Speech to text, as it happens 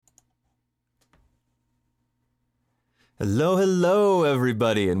Hello, hello,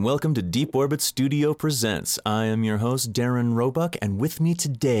 everybody, and welcome to Deep Orbit Studio Presents. I am your host, Darren Roebuck, and with me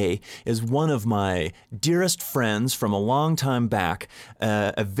today is one of my dearest friends from a long time back,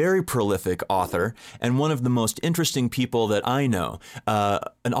 a very prolific author, and one of the most interesting people that I know,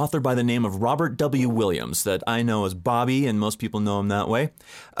 an author by the name of Robert W. Williams, that I know as Bobby, and most people know him that way.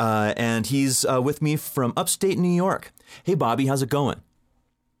 And he's with me from upstate New York. Hey, Bobby, how's it going?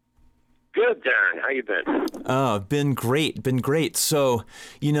 Good, Darren. How you been? Oh, been great. So,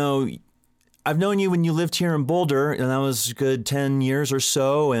 I've known you when you lived here in Boulder, and that was a good 10 years or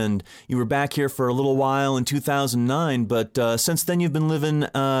so, and you were back here for a little while in 2009, but since then you've been living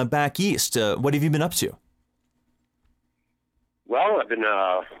back east. What have you been up to? Well, I've been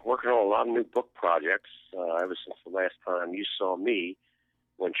working on a lot of new book projects ever since the last time you saw me,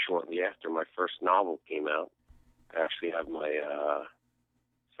 when shortly after my first novel came out. I actually have my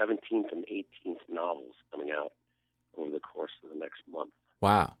 17th and 18th novels coming out over the course of the next month.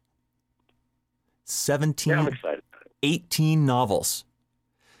 Wow. 17, yeah, I'm excited about it. 18 novels.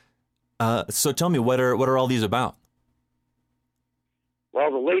 So tell me, what are all these about?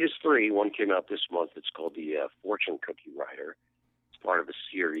 Well, the latest three, one came out this month. It's called The Fortune Cookie Writer. It's part of a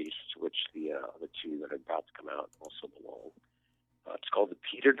series to which the two that are about to come out also belong. It's called the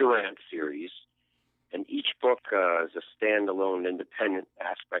Peter Durant series. And each book is a standalone, independent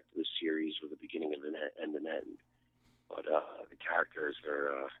aspect of the series with a beginning and an end. But the characters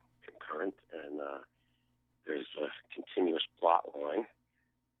are concurrent, and there's a continuous plot line.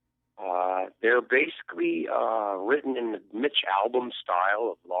 They're basically written in the Mitch Albom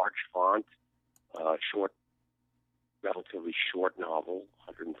style of large font, relatively short novel,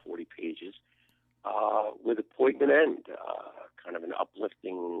 140 pages, with a point and end, kind of an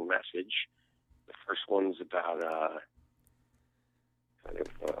uplifting message. The first one's about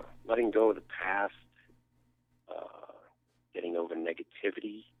letting go of the past, getting over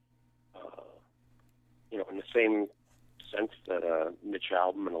negativity, in the same sense that Mitch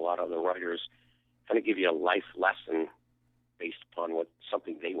Albom and a lot of other writers kind of give you a life lesson based upon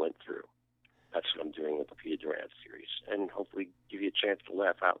something they went through. That's what I'm doing with the Peter Durant series, and hopefully give you a chance to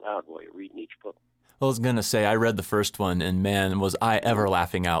laugh out loud while you're reading each book. I was going to say, I read the first one, and man, was I ever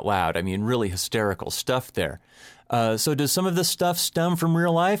laughing out loud. I mean, really hysterical stuff there. So does some of this stuff stem from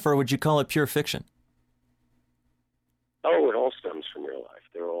real life, or would you call it pure fiction? Oh, it all stems from real life.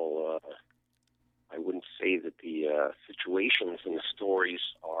 They're all, I wouldn't say that the situations in the stories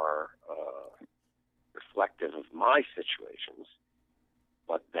are reflective of my situations,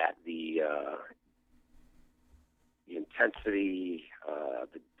 but that the intensity,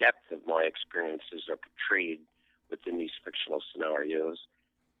 the depth of my experiences are portrayed within these fictional scenarios,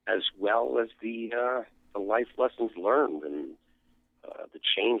 as well as the life lessons learned and the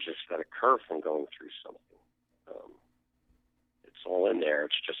changes that occur from going through something. It's all in there.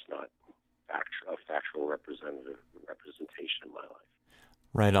 It's just not a factual representation of my life.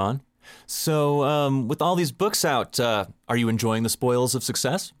 Right on. So with all these books out, are you enjoying the spoils of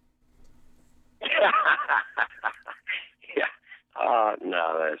success?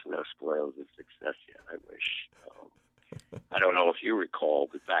 No, there's no spoils of success yet, I wish. I don't know if you recall,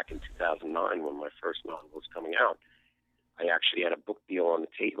 but back in 2009, when my first novel was coming out, I actually had a book deal on the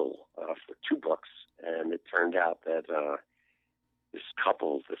table for 2 books, and it turned out that this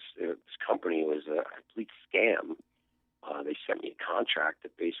company was a complete scam. They sent me a contract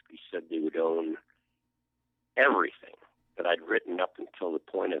that basically said they would own everything that I'd written up until the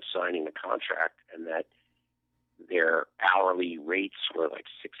point of signing the contract, and that their hourly rates were like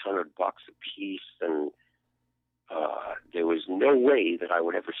 $600 a piece, and there was no way that I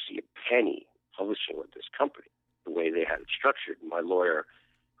would ever see a penny publishing with this company, the way they had it structured. My lawyer,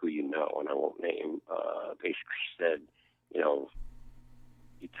 who you know, and I won't name, basically said, you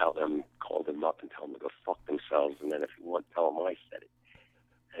call them up and tell them to go fuck themselves, and then if you want, tell them I said it.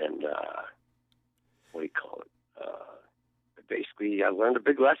 And basically, I learned a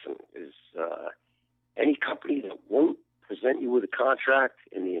big lesson, is any company that won't present you with a contract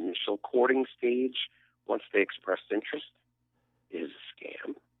in the initial courting stage once they expressed interest is a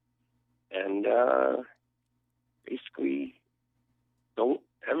scam. And basically, don't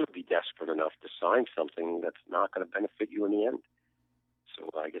ever be desperate enough to sign something that's not going to benefit you in the end. So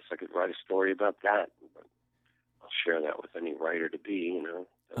I guess I could write a story about that. But I'll share that with any writer to be,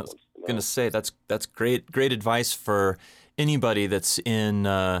 I was going to say, that's great advice for anybody that's in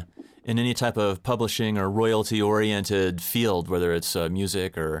any type of publishing or royalty-oriented field, whether it's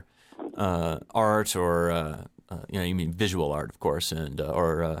music or art or you mean visual art, of course, and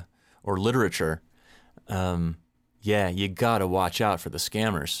or literature. You gotta watch out for the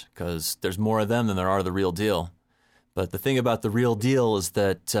scammers, because there's more of them than there are the real deal. But the thing about the Real Deal is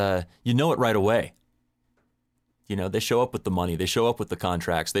that you know it right away. You know, they show up with the money. They show up with the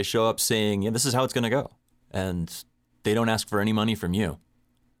contracts. They show up saying, this is how it's going to go. And they don't ask for any money from you.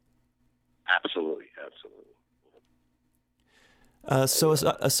 Absolutely. So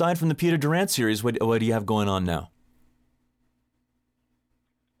aside from the Peter Durant series, what do you have going on now?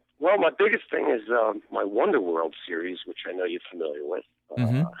 Well, my biggest thing is my Wonder World series, which I know you're familiar with.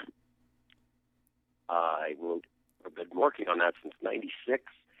 Mm-hmm. I've been working on that since '96.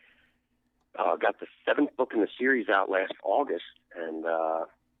 Got the 7th book in the series out last August, and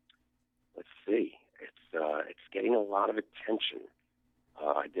let's see, it's getting a lot of attention.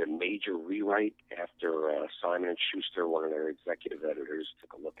 I did a major rewrite after Simon & Schuster, one of their executive editors,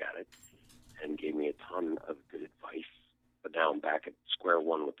 took a look at it and gave me a ton of good advice. But now I'm back at square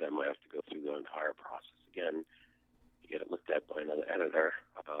one with them. I have to go through the entire process again to get it looked at by another editor.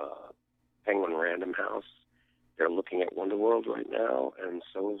 Penguin Random House, they're looking at Wonder World right now, and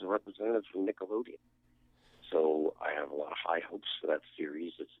so is a representative from Nickelodeon. So I have a lot of high hopes for that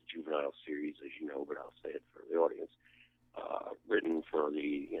series. It's a juvenile series, as you know, but I'll say it for the audience. Written for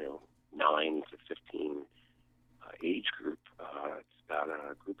the 9 to 15 age group. It's about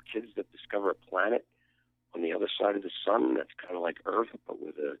a group of kids that discover a planet on the other side of the sun that's kind of like Earth, but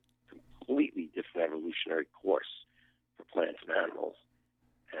with a completely different evolutionary course for plants and animals.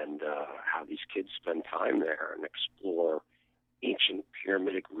 And how these kids spend time there and explore ancient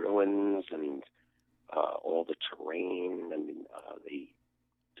pyramidic ruins and all the terrain, and they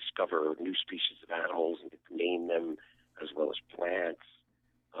discover new species of animals and name them, as well as plants.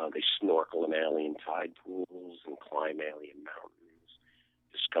 They snorkel in alien tide pools and climb alien mountains,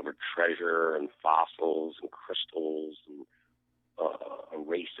 discover treasure and fossils and crystals and a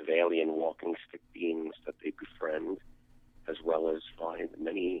race of alien walking stick beings that they befriend, as well as find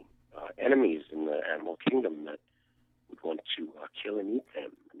many enemies in the animal kingdom that would want to kill and eat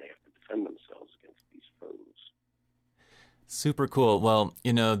them, and they have to defend themselves against these foes. Super cool. Well,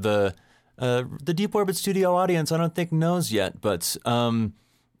 the Deep Orbit Studio audience, I don't think knows yet, but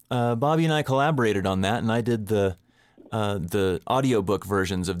Bobby and I collaborated on that, and I did the audiobook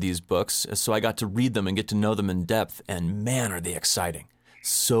versions of these books, so I got to read them and get to know them in depth, and man, are they exciting.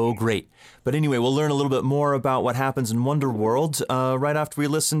 So great. But anyway, we'll learn a little bit more about what happens in Wonder World right after we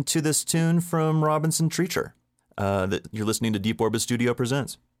listen to this tune from Robinson Treacher that you're listening to Deep Orbit Studio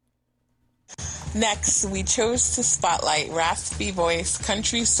Presents. Next, we chose to spotlight raspy voice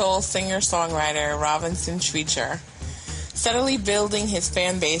country soul singer-songwriter Robinson Treacher. Steadily building his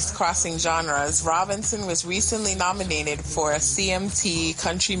fan base crossing genres, Robinson was recently nominated for a CMT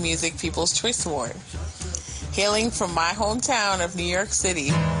Country Music People's Choice Award. Hailing from my hometown of New York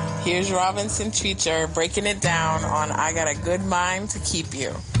City, here's Robinson Treacher breaking it down on I Got a Good Mind to Keep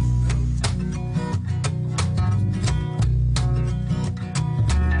You.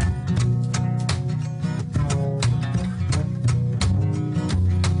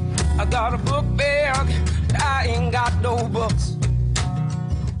 I got a book bag, but I ain't got no books.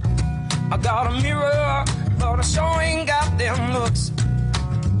 I got a mirror, but I sure ain't got them looks.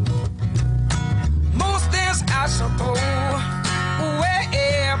 Most things I should throw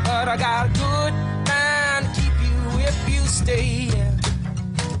away, but I got a good mind to keep you if you stay.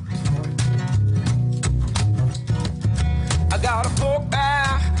 I got a fork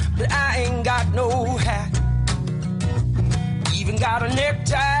bag, but I ain't got no hat. Even got a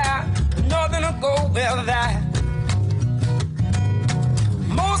necktie, but nothing to go with that.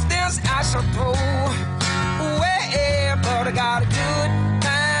 Most things I should throw away, but I got a good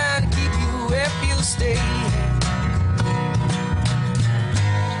mind to keep you if you stay.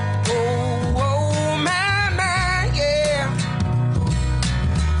 Oh, oh, my, yeah.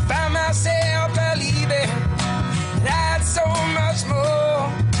 Find myself believing that's so much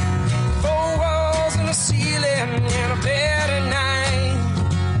more. 4 walls and a ceiling and a bed at night.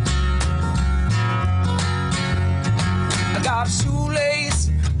 I got a shoelace,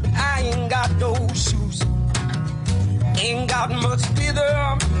 but I ain't got no shoes. Ain't got much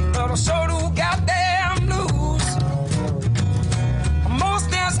rhythm, but I sure do got them blues. Most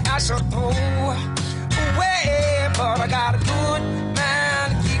things I should throw away, but I got a good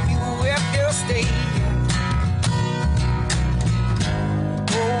mind to keep you if you stay.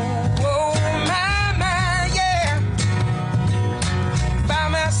 Oh, oh, my, yeah.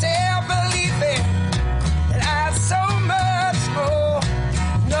 Find myself believing that I had so much more.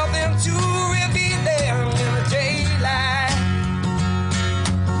 Nothing to reveal there in the daylight.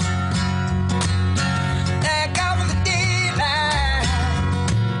 Thank God for the daylight.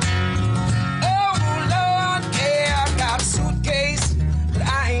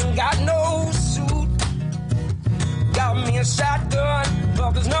 a shotgun, but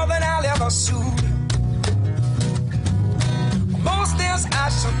there's nothing I'll ever shoot. Most things I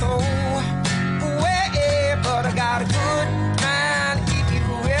shall throw away, but I got a good mind to keep you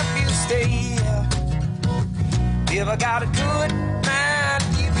if you stay. If I got a good mind to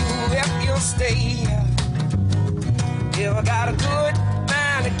keep you if you stay. If I got a good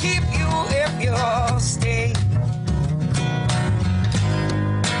mind to keep you if you stay.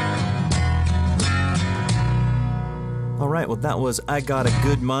 All right, well, that was I Got a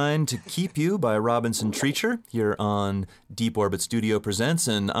Good Mind to Keep You by Robinson Treacher here on Deep Orbit Studio Presents,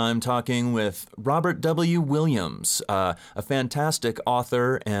 and I'm talking with Robert W. Williams, a fantastic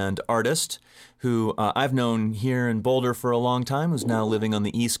author and artist who I've known here in Boulder for a long time, who's now living on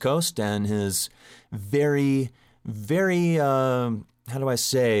the East Coast, and his very, very,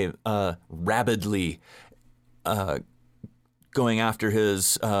 rabidly going after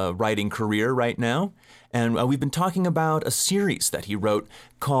his writing career right now. And we've been talking about a series that he wrote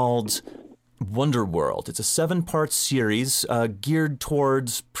called Wonderworld. It's a 7-part series geared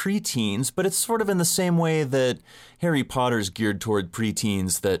towards preteens, but it's sort of in the same way that Harry Potter's geared toward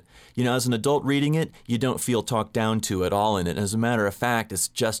preteens, that, you know, as an adult reading it, you don't feel talked down to at all in it. As a matter of fact, it's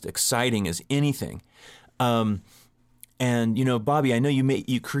just exciting as anything. And, you know, Bobby, I know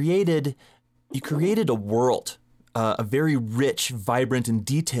you created a world, a very rich, vibrant, and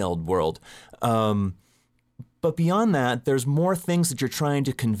detailed world. But beyond that, there's more things that you're trying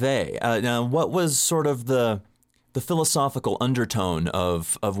to convey. Now, what was sort of the philosophical undertone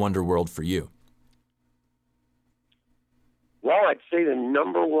of Wonderworld for you? Well, I'd say the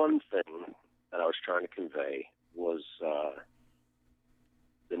number one thing that I was trying to convey was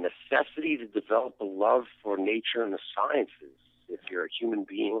the necessity to develop a love for nature and the sciences. If you're a human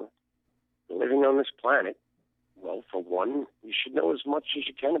being living on this planet, well, for one, you should know as much as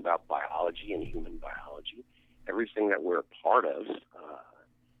you can about biology and human biology, everything that we're a part of.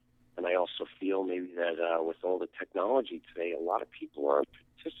 And I also feel maybe that with all the technology today, a lot of people aren't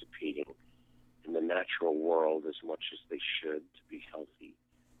participating in the natural world as much as they should to be healthy.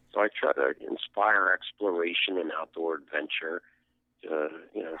 So I try to inspire exploration and outdoor adventure to,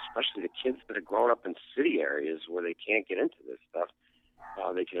 you know, especially the kids that are growing up in city areas where they can't get into this stuff.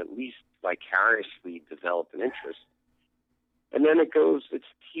 They can at least vicariously develop an interest. And then it's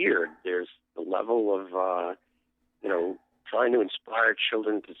tiered. There's the level of, trying to inspire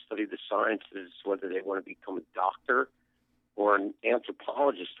children to study the sciences, whether they want to become a doctor or an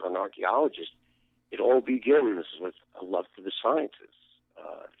anthropologist or an archaeologist. It all begins with a love for the sciences.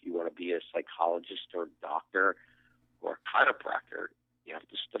 If you want to be a psychologist or a doctor or a chiropractor, you have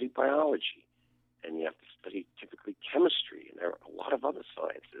to study biology, and you have to study typically chemistry, and there are a lot of other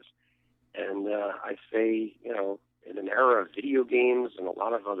sciences. And I say, you know, in an era of video games and a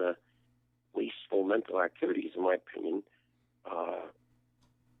lot of other wasteful mental activities, in my opinion,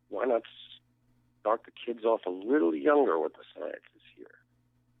 why not start the kids off a little younger with the sciences here?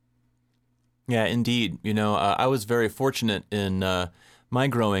 Yeah, indeed. You know, I was very fortunate in my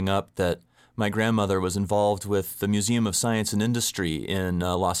growing up that my grandmother was involved with the Museum of Science and Industry in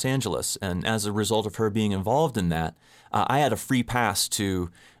Los Angeles. And as a result of her being involved in that, I had a free pass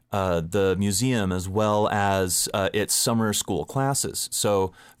to the museum as well as its summer school classes.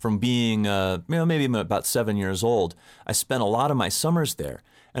 So from being, maybe about 7 years old, I spent a lot of my summers there.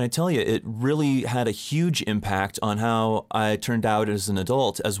 And I tell you, it really had a huge impact on how I turned out as an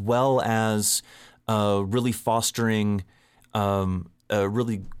adult, as well as really fostering a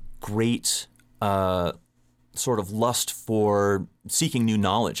really great sort of lust for seeking new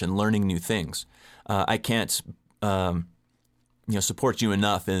knowledge and learning new things. I can't support you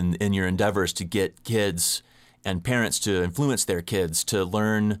enough in your endeavors to get kids and parents to influence their kids to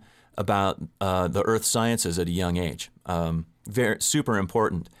learn about the earth sciences at a young age. Very super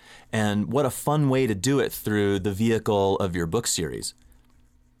important. And what a fun way to do it through the vehicle of your book series.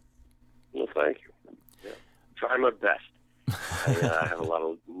 Well, thank you. Yeah. Try my best. I have a lot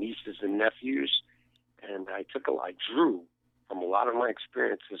of nieces and nephews, and I drew from a lot of my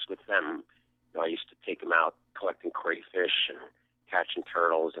experiences with them. You know, I used to take them out collecting crayfish and catching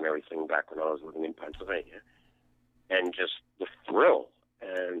turtles and everything back when I was living in Pennsylvania. And just the thrill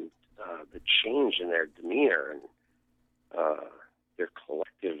and the change in their demeanor and their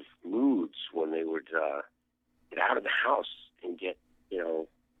collective moods when they would get out of the house and get,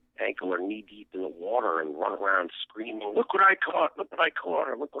 ankle or knee deep in the water and run around screaming, "Look what I caught, look what I caught,"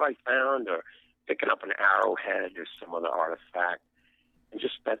 or "Look what I found," or picking up an arrowhead or some other artifact. And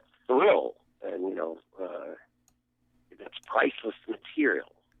just that thrill. And, that's priceless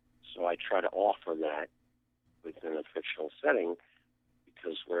material. So I try to offer that within a fictional setting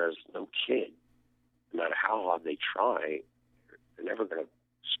because whereas no kid no matter how hard they try, they're never going to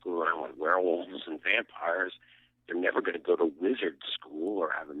screw around with werewolves and vampires. They're never going to go to wizard school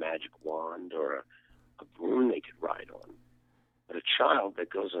or have a magic wand or a broom they could ride on. But a child that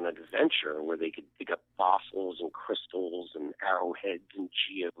goes on an adventure where they could dig up fossils and crystals and arrowheads and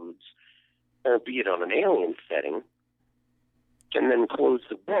geodes, albeit on an alien setting, can then close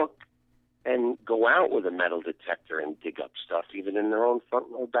the book and go out with a metal detector and dig up stuff even in their own front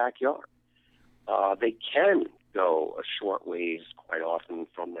row backyard. They can go a short ways quite often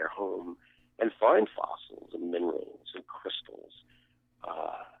from their home and find fossils and minerals and crystals.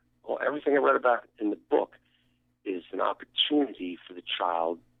 Well, everything I read about in the book is an opportunity for the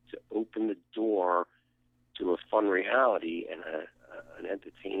child to open the door to a fun reality and an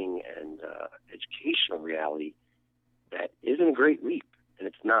entertaining and educational reality that isn't a great leap, and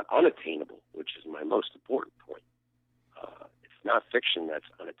it's not unattainable, which is my most important point. It's not fiction that's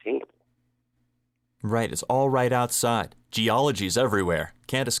unattainable. Right, it's all right outside. Geology's everywhere.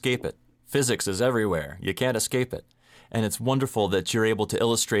 Can't escape it. Physics is everywhere. You can't escape it. And it's wonderful that you're able to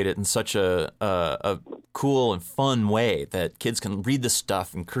illustrate it in such a cool and fun way that kids can read this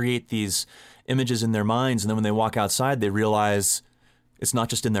stuff and create these images in their minds, and then when they walk outside, they realize it's not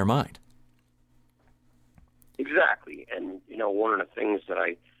just in their mind. Exactly. And, one of the things that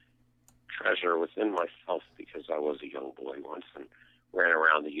I treasure within myself, because I was a young boy once and ran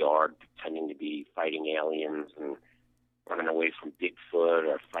around the yard pretending to be fighting aliens and running away from Bigfoot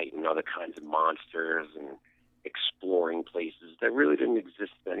or fighting other kinds of monsters and exploring places that really didn't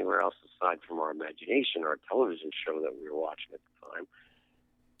exist anywhere else aside from our imagination or a television show that we were watching at the time.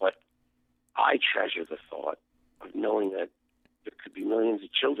 But I treasure the thought of knowing that there could be millions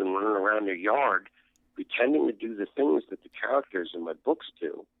of children running around their yard pretending to do the things that the characters in my books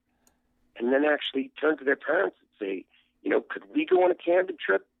do, and then actually turn to their parents and say, could we go on a camping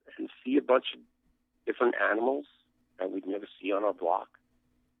trip and see a bunch of different animals that we'd never see on our block?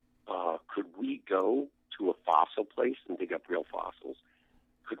 Could we go to a fossil place and dig up real fossils?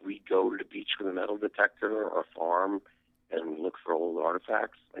 Could we go to the beach with a metal detector or a farm and look for old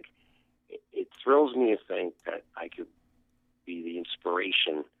artifacts? It thrills me to think that I could be the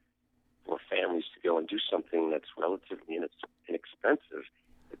inspiration for families to go and do something that's relatively inexpensive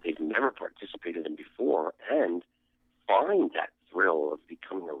that they've never participated in before and find that thrill of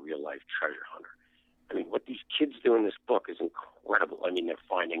becoming a real-life treasure hunter. I mean, what these kids do in this book is incredible. I mean, they're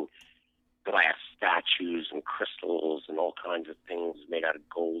finding glass statues and crystals and all kinds of things made out of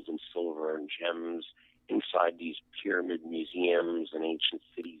gold and silver and gems inside these pyramid museums and ancient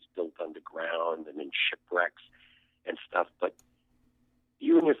cities built underground and in shipwrecks and stuff. But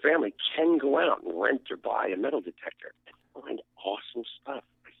you and your family can go out and rent or buy a metal detector and find awesome stuff.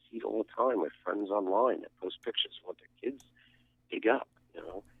 I see it all the time with friends online that post pictures of what their kids dig up.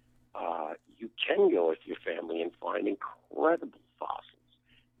 You can go with your family and find incredible fossils.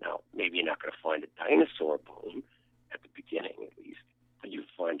 Now, maybe you're not going to find a dinosaur bone at the beginning, at least, but you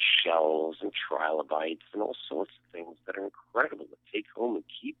find shells and trilobites and all sorts of things that are incredible to take home and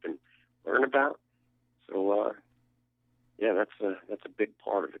keep and learn about. So, that's a big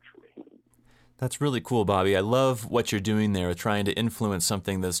part of it for me. That's really cool, Bobby. I love what you're doing there, trying to influence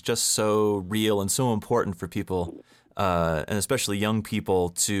something that's just so real and so important for people, and especially young people,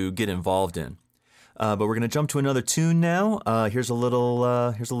 to get involved in. But we're going to jump to another tune now. Here's a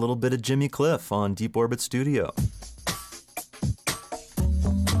little bit of Jimmy Cliff on Deep Orbit Studio.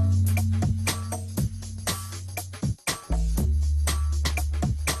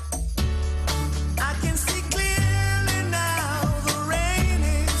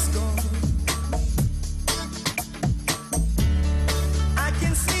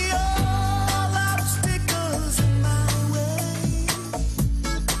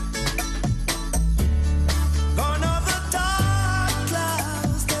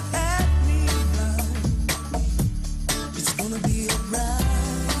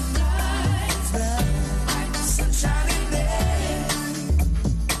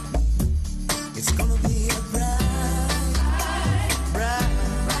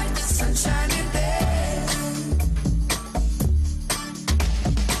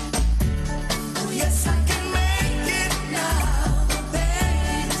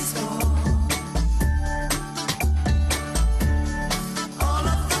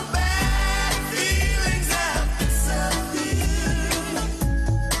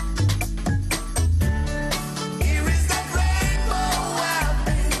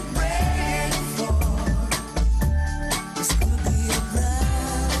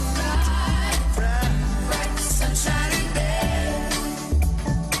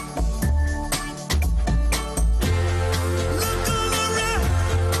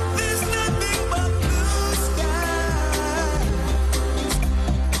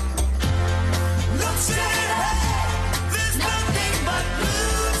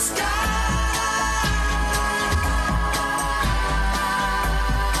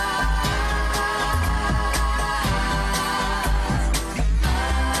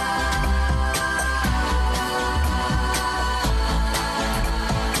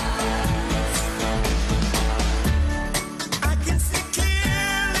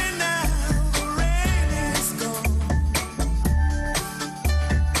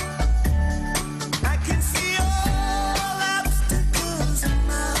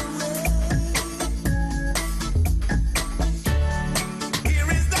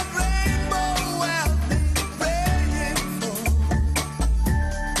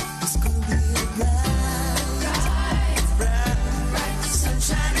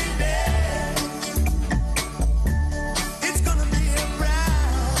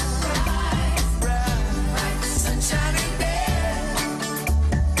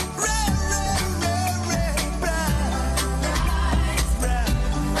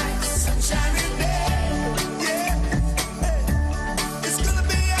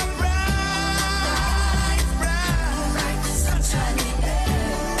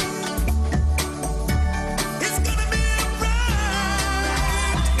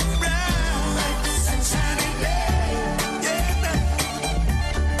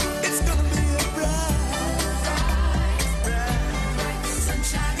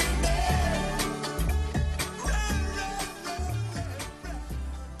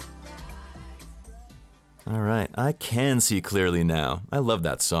 can see clearly now. I love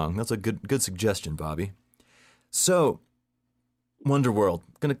that song. That's a good suggestion, Bobby. So, Wonderworld.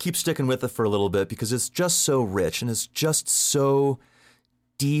 Going to keep sticking with it for a little bit because it's just so rich and it's just so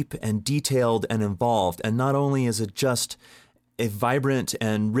deep and detailed and involved. And not only is it just a vibrant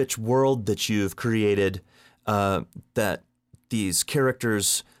and rich world that you've created, that these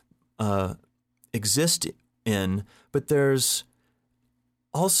characters exist in, but there's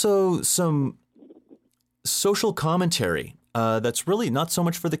also some social commentary that's really not so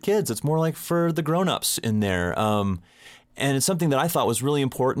much for the kids. It's more like for the grown-ups in there. And it's something that I thought was really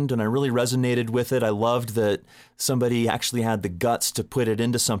important, and I really resonated with it. I loved that somebody actually had the guts to put it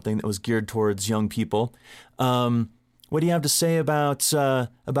into something that was geared towards young people. What do you have to say about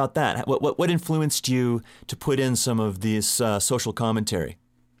that? What influenced you to put in some of these social commentary?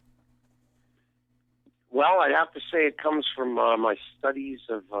 Well, I'd have to say it comes from my studies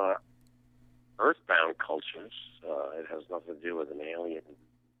of earthbound cultures. It has nothing to do with an alien,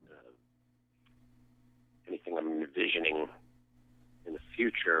 anything I'm envisioning in the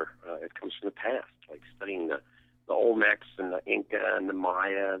future. It comes from the past, like studying the Olmecs and the Inca and the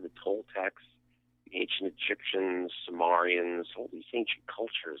Maya, the Toltecs, the ancient Egyptians, Sumerians, all these ancient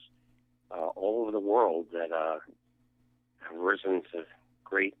cultures all over the world that have risen to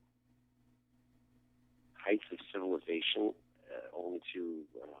great heights of civilization, only to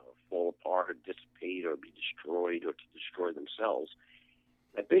fall apart or dissipate or be destroyed or to destroy themselves.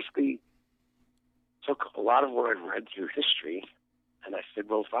 I basically took a lot of what I'd read through history, and I said,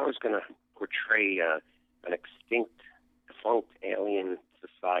 well, if I was going to portray an extinct, defunct alien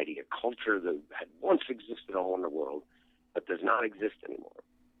society, a culture that had once existed on the world but does not exist anymore,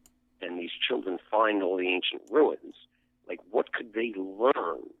 and these children find all the ancient ruins, like what could they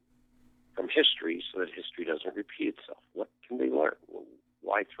learn from history so that history doesn't repeat itself? What can they learn? Well,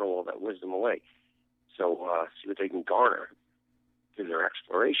 why throw all that wisdom away? So see what they can garner through their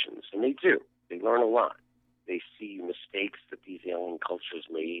explorations. And they do. They learn a lot. They see mistakes that these alien cultures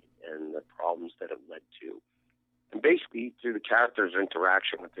made and the problems that it led to. And basically, through the characters'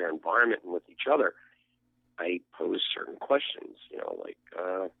 interaction with their environment and with each other, I pose certain questions, like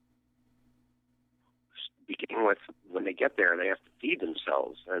beginning with when they get there, they have to feed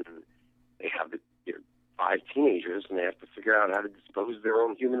themselves, and they have 5 teenagers, and they have to figure out how to dispose of their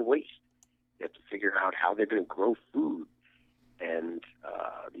own human waste. They have to figure out how they're going to grow food, and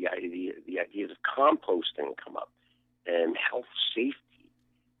the ideas of composting come up, and health safety,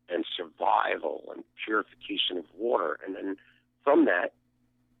 and survival, and purification of water. And then from that,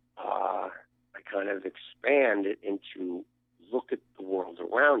 I kind of expand it into look at the world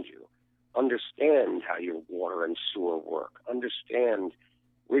around you, understand how your water and sewer work, understand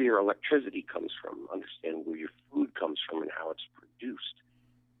where your electricity comes from, understand where your food comes from and how it's produced.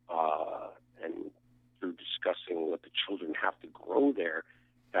 And through discussing what the children have to grow there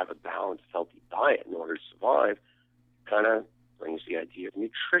to have a balanced, healthy diet in order to survive, kind of brings the idea of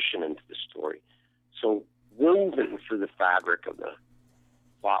nutrition into the story. So woven through the fabric of the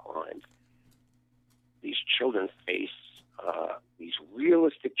plot lines, these children face these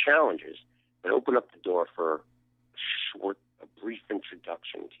realistic challenges that open up the door for a brief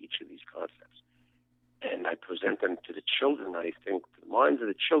introduction to each of these concepts. And I present them to the children, I think, to the minds of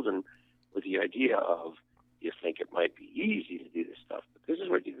the children with the idea of, you think it might be easy to do this stuff, but this is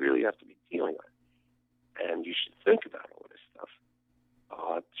what you really have to be dealing with. And you should think about all this stuff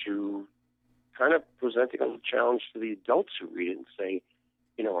to kind of presenting a challenge to the adults who read it and say,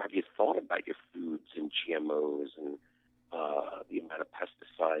 have you thought about your foods and GMOs and the amount of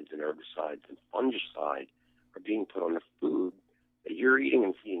pesticides and herbicides and fungicide are being put on the food that you're eating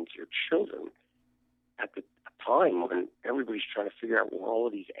and feeding to your children at the time when everybody's trying to figure out where all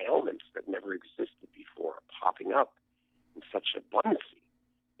of these ailments that never existed before are popping up in such abundance.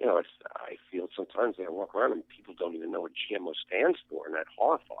 I feel sometimes I walk around and people don't even know what GMO stands for, and that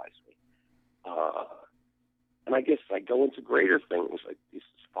horrifies me. And I guess I go into greater things like these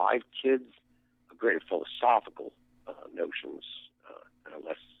 5 kids, greater philosophical notions that are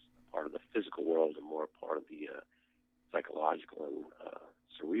less part of the physical world and more part of the psychological and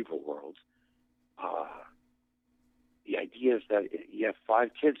cerebral worlds. The idea is that you have 5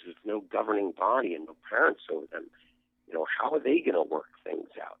 kids with no governing body and no parents over them. How are they going to work things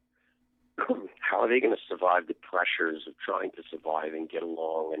out? How are they going to survive the pressures of trying to survive and get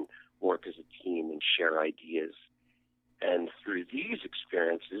along and work as a team and share ideas? And through these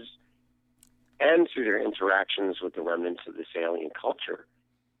experiences and through their interactions with the remnants of this alien culture,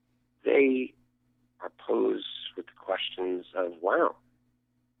 they are posed with the questions of, wow,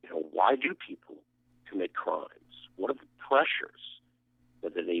 why do people commit crimes? What are the pressures,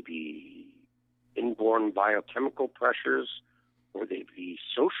 whether they be inborn biochemical pressures, or they be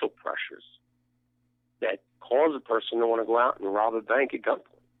social pressures that cause a person to want to go out and rob a bank at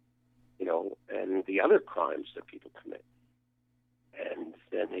gunpoint, and the other crimes that people commit. And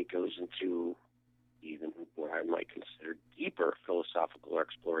then it goes into even what I might consider deeper philosophical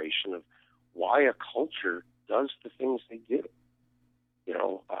exploration of why a culture does the things they do.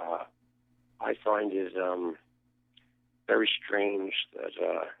 I find it very strange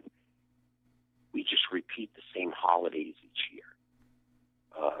that we just repeat the same holidays each year.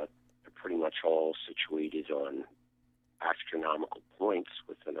 They're pretty much all situated on astronomical points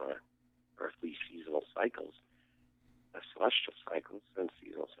within our earthly seasonal cycles, celestial cycles and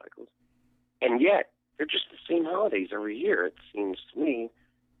seasonal cycles. And yet, they're just the same holidays every year. It seems to me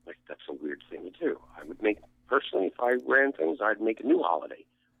like that's a weird thing to do. I would personally, if I ran things, I'd make a new holiday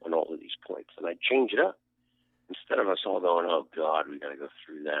on all of these points, and I'd change it up. Instead of us all going, oh, God, we got to go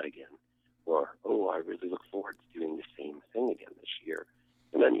through that again. Or, oh, I really look forward to doing the same thing again this year.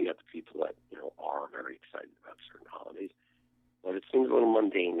 And then you have the people that, are very excited about certain holidays. But it seems a little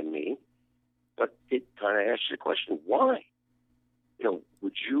mundane to me. But it kind of asks you the question, why?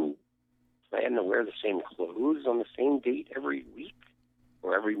 Would you plan to wear the same clothes on the same date every week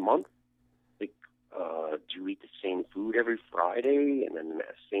or every month? Do you eat the same food every Friday and then the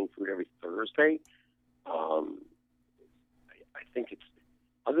same food every Thursday? I think it's,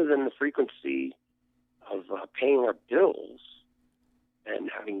 other than the frequency of paying our bills and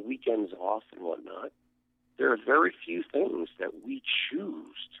having weekends off and whatnot, there are very few things that we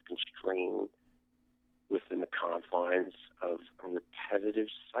choose to constrain within the confines of a repetitive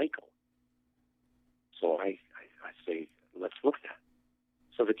cycle. So I say, let's look at that.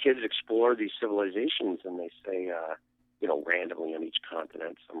 So the kids explore these civilizations, and they say, randomly on each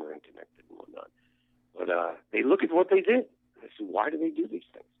continent, some are interconnected and whatnot. But they look at what they did, and they say, why do they do these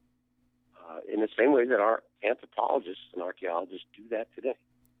things? In the same way that our anthropologists and archaeologists do that today.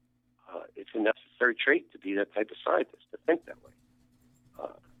 It's a necessary trait to be that type of scientist, to think that way.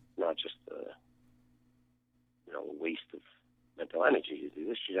 Not just a waste of mental energy to do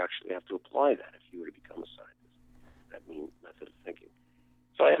this. You actually have to apply that if you were to become a scientist. That method of thinking.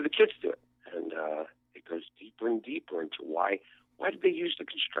 So I have the kids do it, and it goes deeper and deeper into why did they use the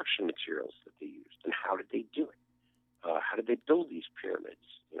construction materials that they used, and how did they do it? How did they build these pyramids?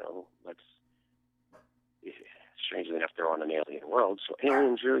 Strangely enough, they're on an alien world, so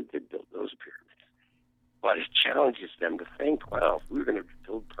aliens really did build those pyramids. But it challenges them to think, well, if we were going to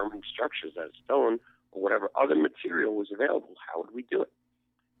build permanent structures out of stone or whatever other material was available, how would we do it?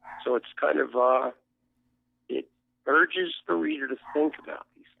 So it's kind of, it urges the reader to think about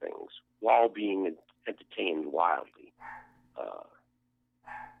these things while being entertained wildly.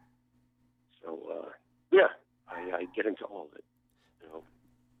 I get into all of it.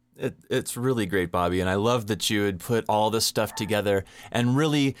 It's really great, Bobby, and I love that you had put all this stuff together, and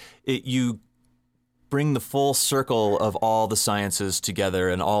really you bring the full circle of all the sciences together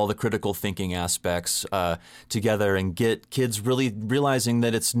and all the critical thinking aspects together, and get kids really realizing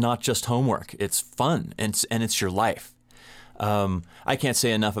that it's not just homework, it's fun, and it's your life. I can't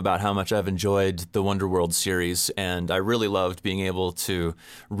say enough about how much I've enjoyed the Wonderworld series, and I really loved being able to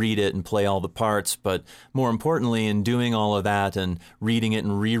read it and play all the parts, but more importantly, in doing all of that and reading it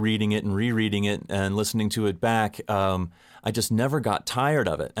and rereading it and rereading it and listening to it back, I just never got tired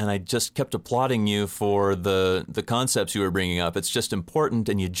of it, and I just kept applauding you for the concepts you were bringing up. It's just important,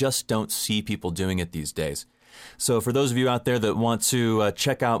 and you just don't see people doing it these days. So for those of you out there that want to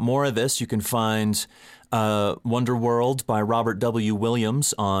check out more of this, you can find Wonderworld by Robert W.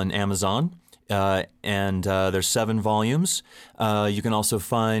 Williams on Amazon, and there's 7 volumes. You can also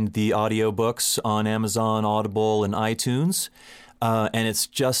find the audiobooks on Amazon, Audible, and iTunes, and it's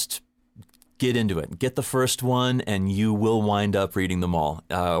just get into it. Get the first one, and you will wind up reading them all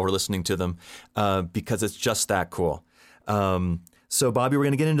or listening to them because it's just that cool. So, Bobby, we're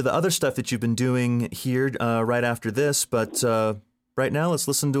going to get into the other stuff that you've been doing here right after this, but right now let's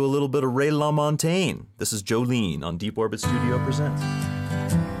listen to a little bit of Ray LaMontagne. This is Jolene on Deep Orbit Studio Presents.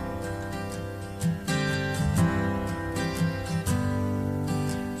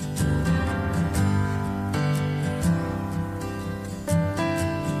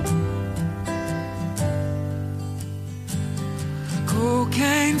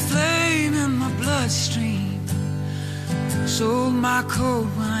 Cocaine flame in my bloodstream. Sold my coat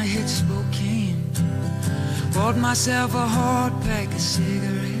when I hit Spokane. Bought myself a hard pack of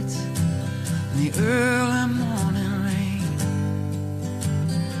cigarettes in the early morning rain.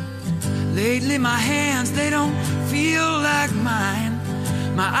 Lately my hands, they don't feel like mine.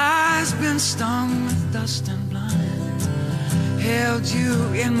 My eyes been stung with dust and blind. held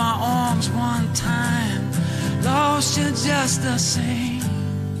you in my arms one time, lost you just the same.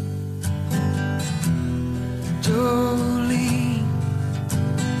 Jolene,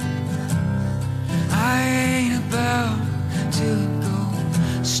 I ain't about to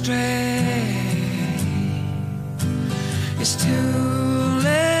go stray. It's too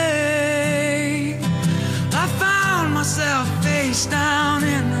late. I found myself face down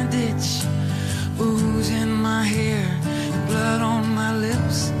in the ditch, ooze in my hair, blood on my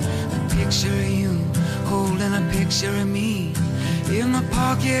lips. A picture of you holding a picture of me in the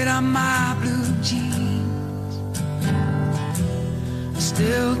pocket of my blue jeans. I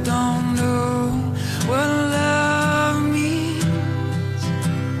still don't know what love means.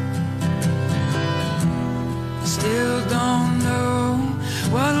 Still don't know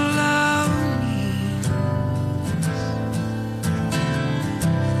what love means.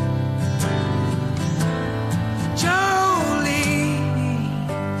 Jolene,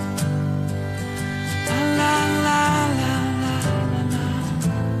 la la la la la la.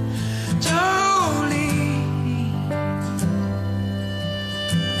 Jolene,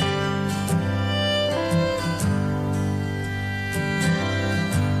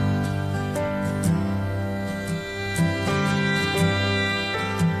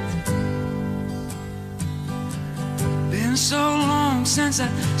 been so long since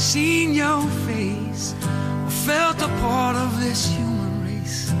I've seen your face, I felt a part of this human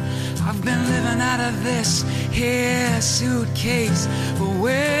race. I've been living out of this here suitcase for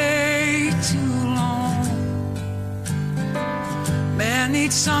way too long. Man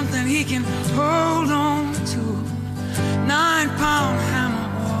needs something he can hold on to. 9-pound hammer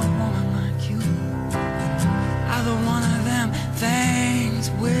or a woman like you, either one of them things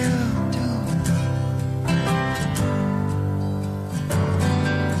will do.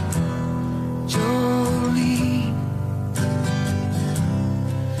 Jolene,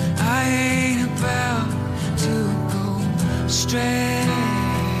 I ain't about to go stray.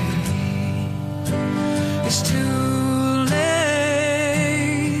 It's too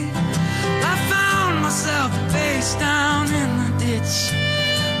late. I found myself face down in the ditch,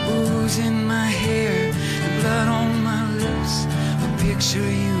 booze in my hair and blood on my lips. A picture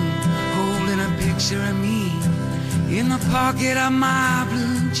of you holding a picture of me in the pocket of my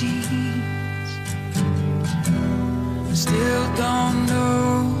blue jeans. Still don't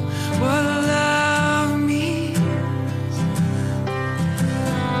know what love means.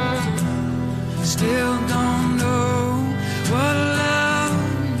 Still don't know what love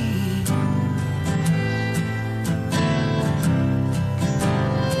means.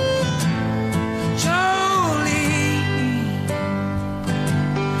 Jolene,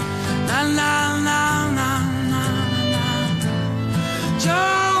 la la la la la la.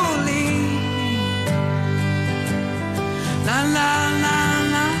 Jolene, la la la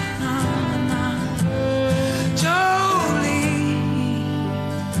la la la. Jolene.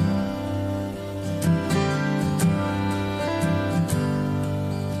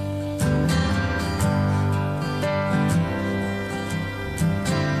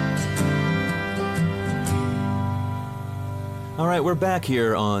 All right, we're back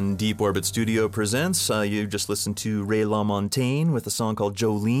here on Deep Orbit Studio Presents. You just listened to Ray LaMontagne with a song called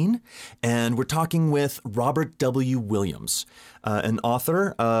Jolene, and we're talking with Robert W. Williams, an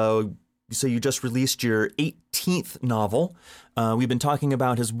author. So you just released your 18th novel. We've been talking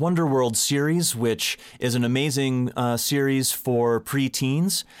about his Wonderworld series, which is an amazing series for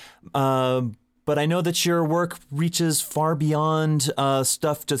preteens. But I know that your work reaches far beyond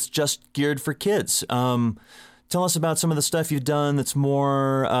stuff that's just geared for kids. Tell us about some of the stuff you've done that's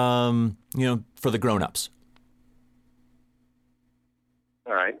more, for the grown-ups.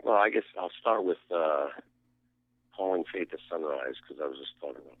 All right. Well, I guess I'll start with Calling Fate to Sunrise, because I was just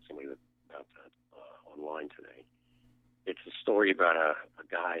talking about about that online today. It's a story about a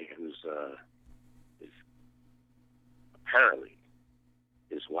guy who's apparently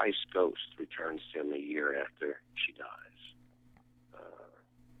his wife's ghost returns to him a year after she dies.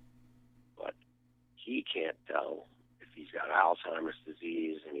 But he can't tell if he's got Alzheimer's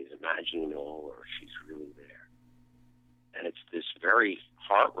disease and he's imagining it all or she's really there. And it's this very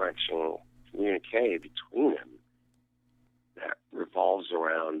heart-wrenching communique between them that revolves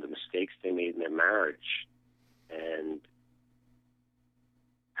around the mistakes they made in their marriage and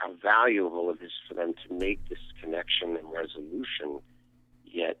how valuable it is for them to make this connection and resolution,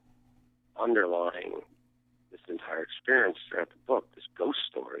 yet underlying this entire experience throughout the book, this ghost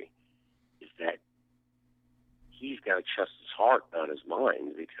story, is that he's got to trust his heart, not his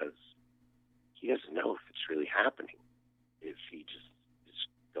mind, because he doesn't know if it's really happening, if he just is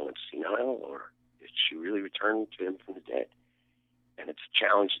going senile or if she really returned to him from the dead. And it's a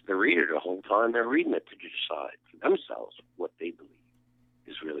challenge to the reader the whole time they're reading it to decide for themselves what they believe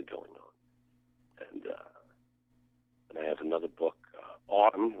is really going on. And I have another book,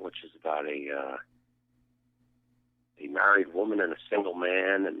 Autumn, which is about a married woman and a single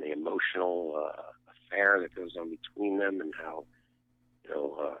man and the emotional affair that goes on between them, and how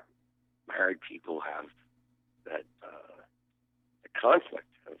married people have that the conflict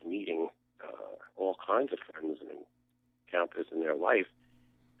of needing all kinds of friends and encounters in their life,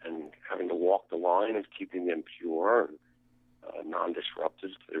 and having to walk the line of keeping them pure and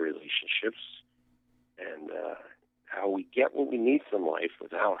non-disruptive to the relationships, and how we get what we need from life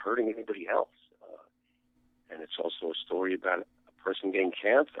without hurting anybody else. And it's also a story about a person getting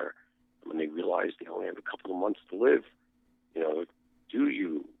cancer. When they realize they only have a couple of months to live, do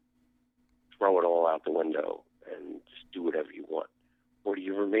you throw it all out the window and just do whatever you want? Or do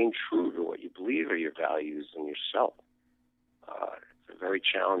you remain true to what you believe are your values and yourself? It's a very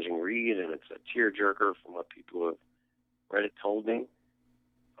challenging read, and it's a tearjerker from what people who have read it told me.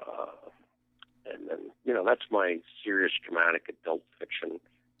 And then, that's my serious, dramatic adult fiction.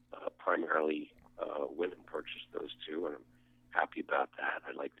 Primarily women purchase those two, and I'm happy about that.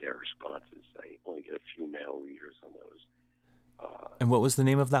 I like their responses. I only get a few male readers on those. And what was the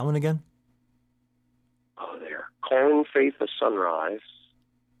name of that one again? They're Calling Faith a Sunrise,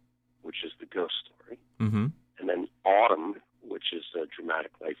 which is the ghost story. Mm-hmm. And then Autumn, which is a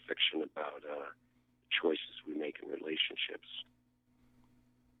dramatic life fiction about choices we make in relationships.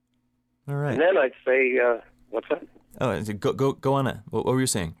 All right. And then I'd say, what's that? Oh, go on. What were you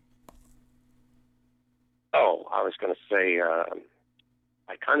saying? Oh, I was going to say,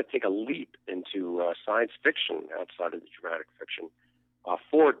 I kind of take a leap into science fiction outside of the dramatic fiction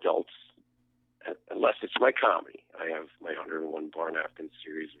for adults, unless it's my comedy. I have my 101 Bar Napkin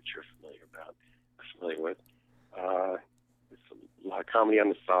series, which you're familiar with. It's a lot of comedy on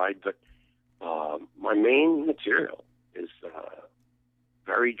the side, but my main material is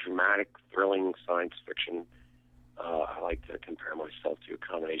very dramatic, thrilling science fiction. I like to compare myself to a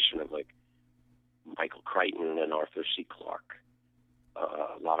combination of like Michael Crichton and Arthur C. Clarke.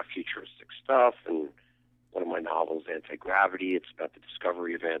 A lot of futuristic stuff, and one of my novels, Anti-Gravity, it's about the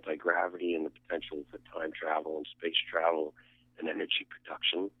discovery of anti-gravity and the potential for time travel and space travel and energy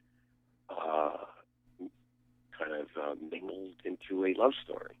production, kind of mingled into a love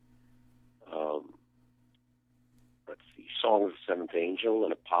story. Let's see, Song of the Seventh Angel,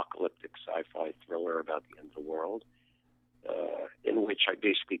 an apocalyptic sci-fi thriller about the end of the world, in which I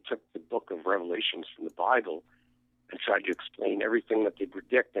basically took the book of Revelations from the Bible and tried to explain everything that they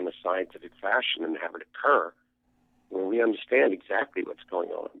predict in a scientific fashion and have it occur where we understand exactly what's going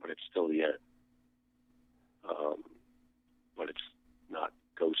on, but it's still the end. But it's not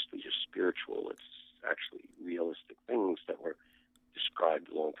ghostly or spiritual. It's actually realistic things that were described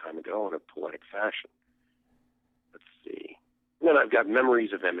a long time ago in a poetic fashion. Let's see. And then I've got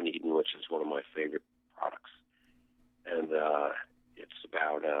Memories of Em and Eden, which is one of my favorite products. And it's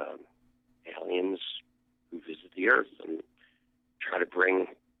about aliens who visit the Earth and try to bring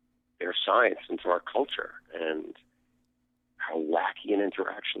their science into our culture, and how wacky an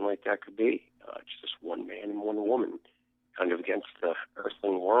interaction like that could be. It's just one man and one woman kind of against the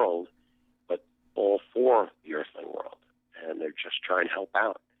earthling world, but all for the earthling world. And they're just trying to help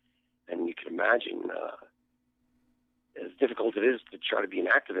out. And you can imagine as difficult it is to try to be an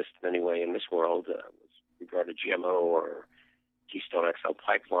activist in any way in this world with regard to GMO or Keystone XL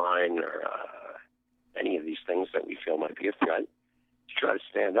pipeline or any of these things that we feel might be a threat. To try to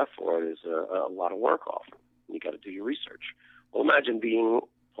stand up for it is a lot of work often. You got to do your research. Well, imagine being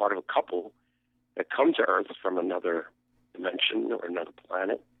part of a couple that come to Earth from another dimension or another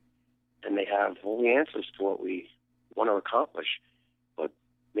planet, and they have all the answers to what we want to accomplish, but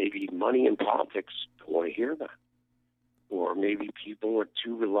maybe money and politics don't want to hear that. Or maybe people are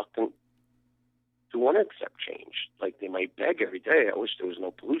too reluctant to want to accept change. Like they might beg every day, I wish there was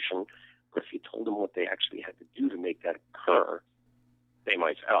no pollution. But if you told them what they actually had to do to make that occur, they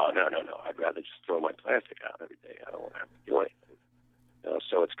might say, oh, no, I'd rather just throw my plastic out every day. I don't want to have to do anything.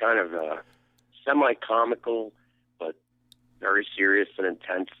 So it's kind of a semi-comical, but very serious and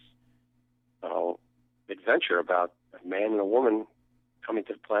intense adventure about a man and a woman coming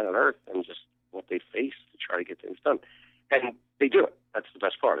to the planet Earth and just what they face to try to get things done. And they do it. That's the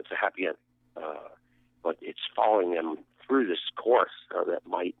best part. It's a happy end. But it's following them through this course that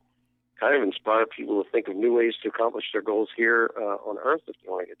might kind of inspire people to think of new ways to accomplish their goals here on Earth if they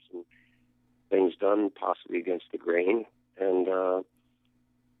want to get some things done, possibly against the grain. And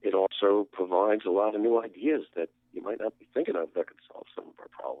it also provides a lot of new ideas that you might not be thinking of that could solve some of our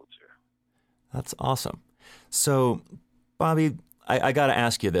problems here. That's awesome. So, Bobby, I got to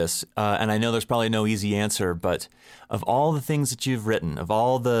ask you this, and I know there's probably no easy answer, but of all the things that you've written, of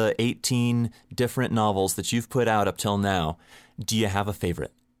all the 18 different novels that you've put out up till now, do you have a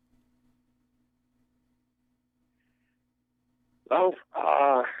favorite? Well,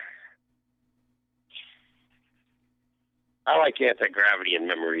 I like Anti-Gravity and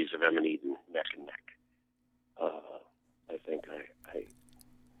Memories of Em and Eden neck and neck. I think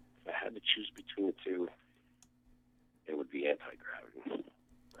if I had to choose between the two, it would be Anti-Gravity.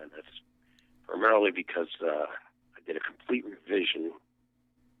 And that's primarily because I did a complete revision,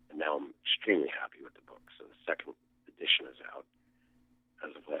 and now I'm extremely happy with the book. So the second edition is out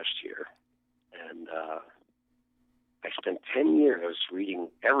as of last year. And I spent 10 years reading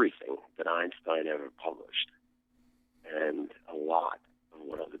everything that Einstein ever published, and a lot of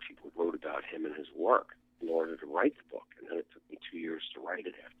what other people wrote about him and his work in order to write the book. And then it took me 2 years to write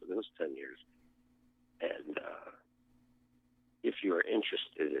it after those 10 years. And if you're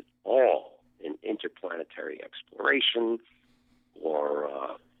interested at all in interplanetary exploration or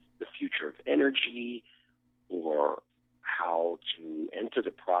the future of energy or how to enter the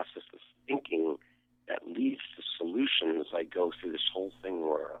process of thinking that leads to solutions, I go through this whole thing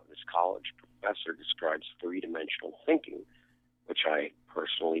where this college professor describes three-dimensional thinking, which I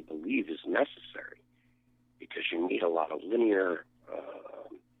personally believe is necessary because you need a lot of linear,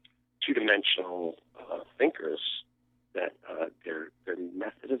 two-dimensional thinkers that their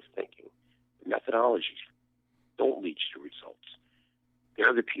method of thinking, their methodologies don't lead to results.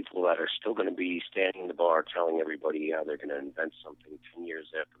 They're the people that are still going to be standing in the bar telling everybody how they're going to invent something 10 years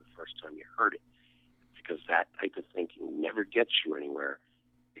after the first time you heard it. Because that type of thinking never gets you anywhere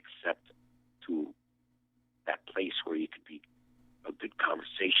except to that place where you could be a good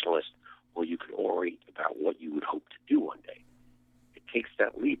conversationalist or you could orate about what you would hope to do one day. It takes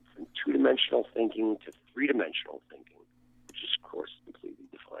that leap from two-dimensional thinking to three-dimensional thinking, which is, of course, completely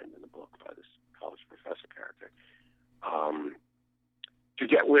defined in the book by this college professor character, to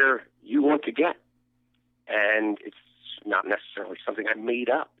get where you want to get. And it's not necessarily something I made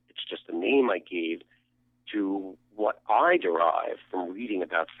up. It's just a name I gave to what I derive from reading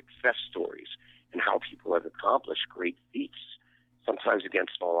about success stories and how people have accomplished great feats, sometimes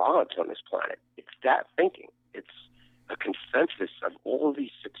against all odds on this planet. It's that thinking. It's a consensus of all of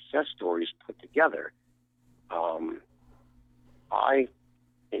these success stories put together. I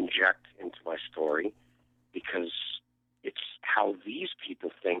inject into my story because it's how these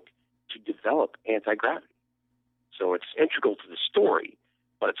people think to develop anti-gravity. So it's integral to the story,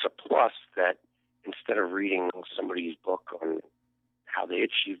 but it's a plus that instead of reading somebody's book on how they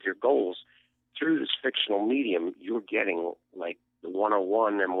achieved their goals, through this fictional medium, you're getting like the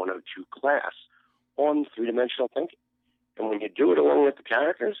 101 and 102 class on three-dimensional thinking. And when you do it along with the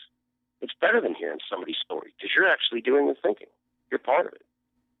characters, it's better than hearing somebody's story because you're actually doing the thinking. You're part of it.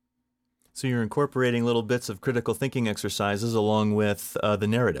 So you're incorporating little bits of critical thinking exercises along with the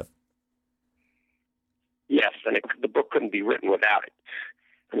narrative. Yes, and the book couldn't be written without it.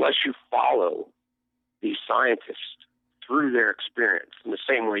 Unless you follow these scientists through their experience in the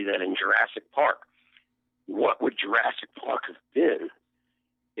same way that in Jurassic Park. What would Jurassic Park have been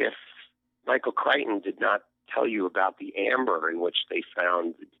if Michael Crichton did not tell you about the amber in which they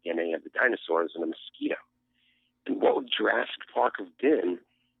found the DNA of the dinosaurs in a mosquito? And what would Jurassic Park have been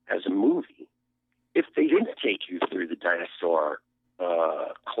as a movie if they didn't take you through the dinosaur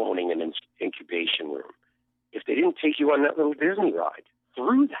cloning and incubation room? If they didn't take you on that little Disney ride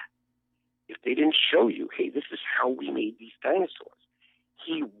through that? If they didn't show you, hey, this is how we made these dinosaurs?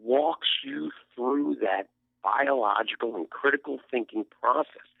 He walks you through that biological and critical thinking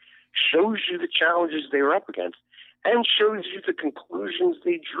process, shows you the challenges they were up against, and shows you the conclusions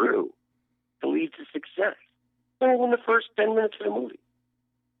they drew to lead to success. All in the first 10 minutes of the movie.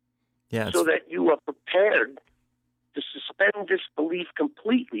 Yeah, so that you are prepared to suspend disbelief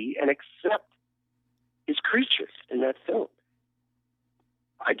completely and accept his creatures in that film.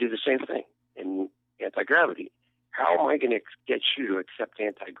 I do the same thing in Anti-Gravity. How am I going to get you to accept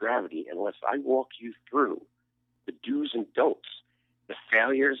anti-gravity unless I walk you through the do's and don'ts, the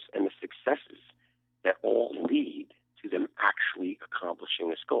failures and the successes that all lead to them actually accomplishing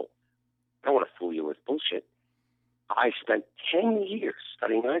this goal? I don't want to fool you with bullshit. I spent 10 years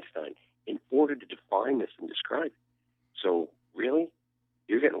studying Einstein in order to define this and describe it. So really,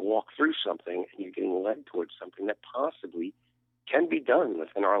 you're getting walked through something and you're getting led towards something that possibly can be done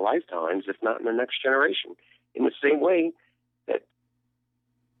within our lifetimes, if not in the next generation. In the same way that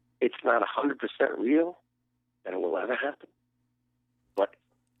it's not 100% real that it will ever happen, but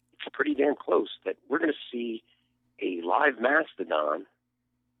it's pretty damn close that we're going to see a live mastodon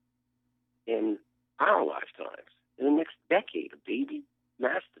in our lifetimes, in the next decade, a baby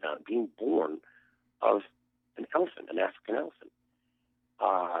mastodon being born of an elephant, an African elephant.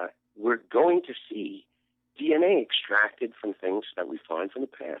 We're going to see DNA extracted from things that we find from the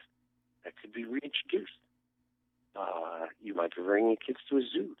past that could be reintroduced. You might be bringing kids to a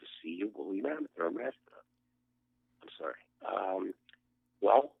zoo to see a woolly mammoth or a mastodon. I'm sorry.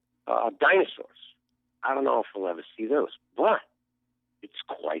 Dinosaurs. I don't know if we'll ever see those, but it's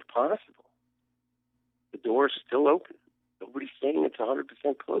quite possible. The door is still open. Nobody's saying it's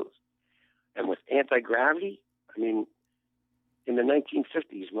 100% closed. And with anti-gravity, I mean, in the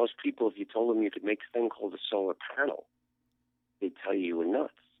 1950s, most people, if you told them you could make a thing called a solar panel, they'd tell you were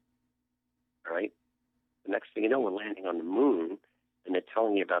nuts. All right? The next thing you know, we're landing on the moon, and they're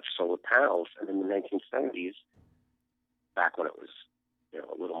telling you about solar panels. And in the 1970s, back when it was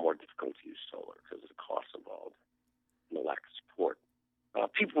a little more difficult to use solar because of the costs involved and the lack of support,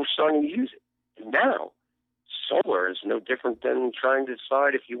 people were starting to use it. And now, solar is no different than trying to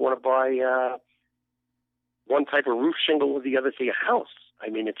decide if you want to buy one type of roof shingle or the other to your house. I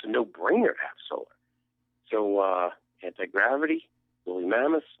mean, it's a no-brainer to have solar. So anti-gravity, woolly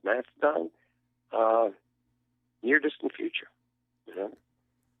mammoths, mastodon, near-distant future. You know?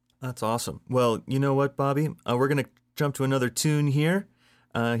 That's awesome. Well, you know what, Bobby? We're going to jump to another tune here.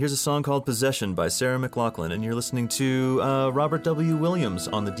 Here's a song called Possession by Sarah McLachlan, and you're listening to Robert W. Williams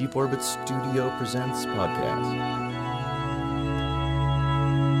on the Deep Orbit Studio Presents podcast.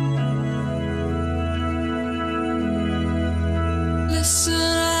 Listen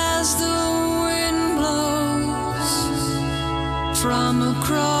as the wind blows from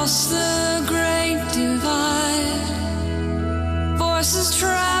across the great divide. Voices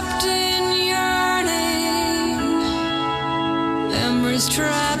trapped in yearning, memories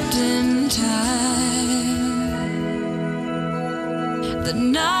trapped in time. The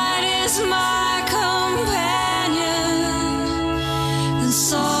night is my companion, and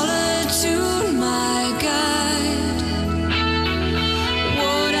solitude my guide.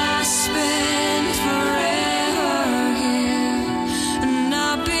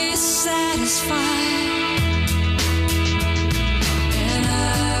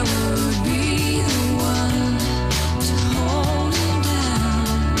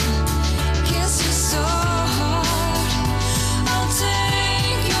 Kiss you so hard, I'll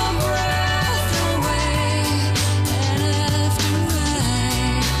take your breath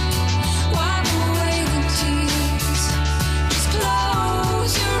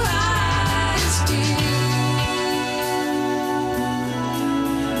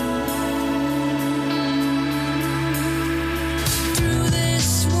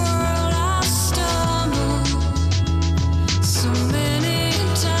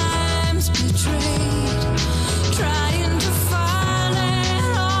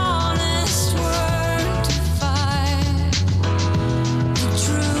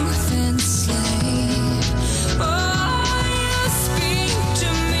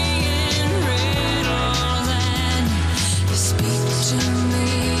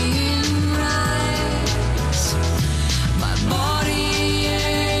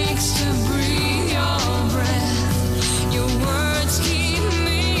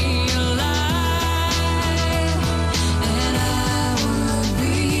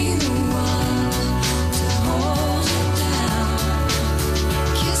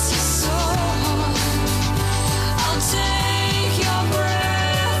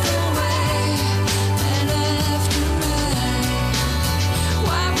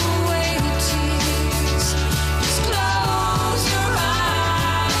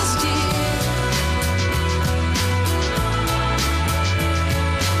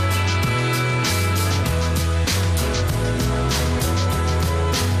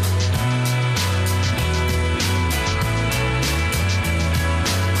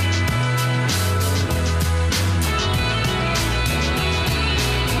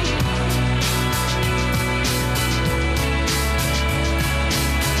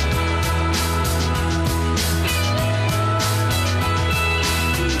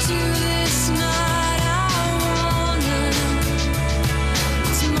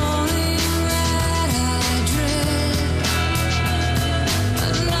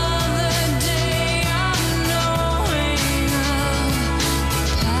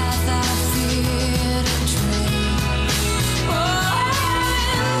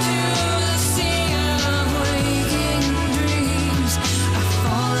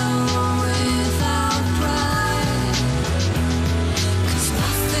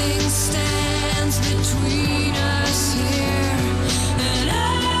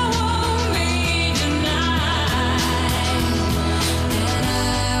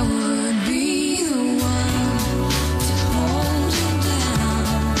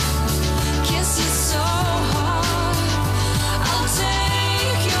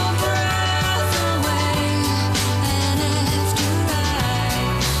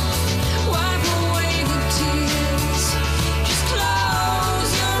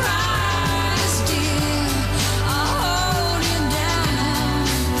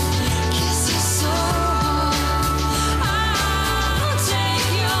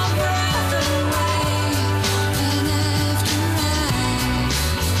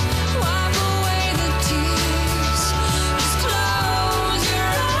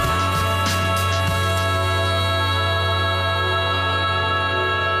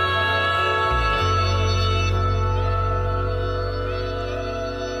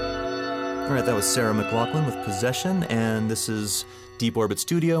right, that was Sarah McLachlan with Possession, and this is Deep Orbit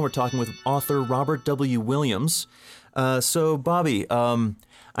Studio. We're talking with author Robert W. Williams. So, Bobby,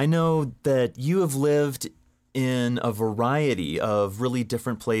 I know that you have lived in a variety of really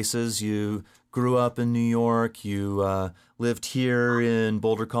different places. You grew up in New York, you lived here in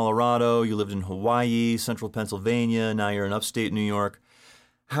Boulder, Colorado, you lived in Hawaii, central Pennsylvania, now you're in upstate New York.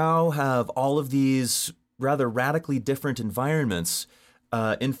 How have all of these rather radically different environments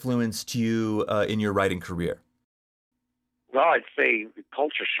influenced you in your writing career? Well, I'd say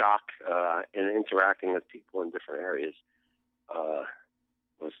culture shock and interacting with people in different areas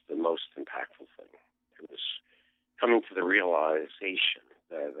was the most impactful thing. It was coming to the realization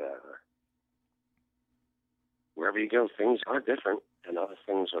that wherever you go, things are different and other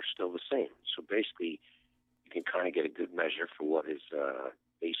things are still the same. So basically, you can kind of get a good measure for what is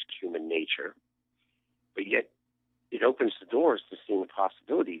basic human nature, but yet it opens the doors to seeing the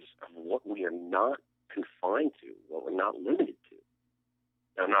possibilities of what we are not confined to, what we're not limited to.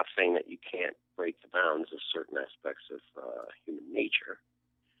 Now, I'm not saying that you can't break the bounds of certain aspects of human nature,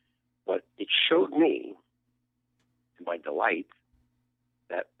 but it showed me, to my delight,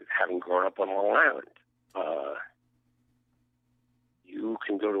 that having grown up on Long Island, you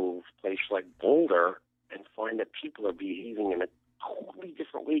can go to a place like Boulder and find that people are behaving in a totally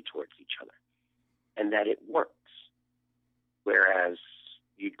different way towards each other, and that it works. Whereas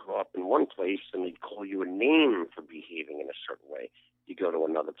you'd grow up in one place and they'd call you a name for behaving in a certain way. You go to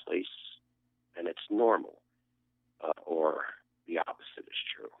another place and it's normal. Or the opposite is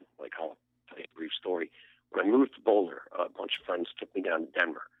true. Like, I'll tell you a brief story. When I moved to Boulder, a bunch of friends took me down to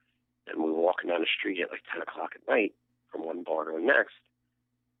Denver. And we were walking down the street at like 10 o'clock at night from one bar to the next.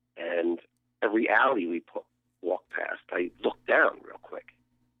 And every alley we walked past, I looked down real quick.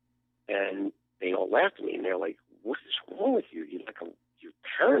 And they all laughed at me and they're like, "What is wrong with you? You're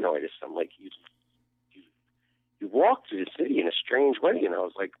paranoid or something. Like you walk through the city in a strange way." And I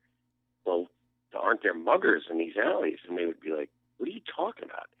was like, "Well, aren't there muggers in these alleys?" And they would be like, "What are you talking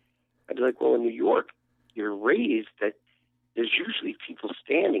about?" I'd be like, "Well, in New York, you're raised that there's usually people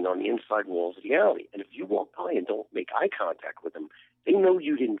standing on the inside walls of the alley. And if you walk by and don't make eye contact with them, they know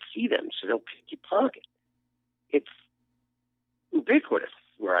you didn't see them, so they'll pick your pocket." It's ubiquitous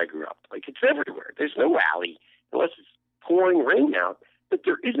where I grew up. Like, it's everywhere. There's no alley, unless it's pouring rain out, but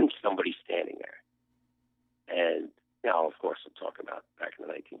there isn't somebody standing there. And now, of course, I'm talking about back in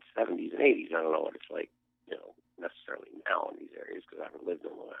the 1970s and 80s. I don't know what it's like, necessarily now in these areas, because I haven't lived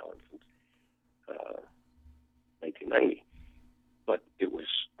in Long Island since 1990. But it was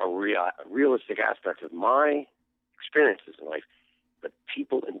a realistic aspect of my experiences in life, but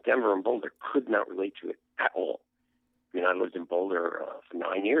people in Denver and Boulder could not relate to it at all. I mean, I lived in Boulder for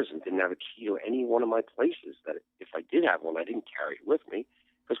 9 years and didn't have a key to any one of my places. That if I did have one, I didn't carry it with me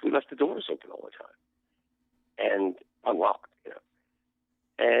because we left the doors open all the time and unlocked.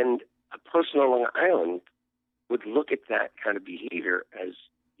 And a person on Long Island would look at that kind of behavior as,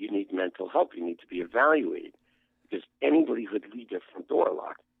 you need mental help. You need to be evaluated, because anybody who would leave their front door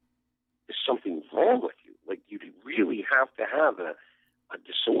locked, there's something wrong with you. Like, you really have to have a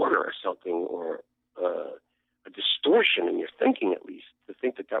disorder or something, or a distortion in your thinking, at least, to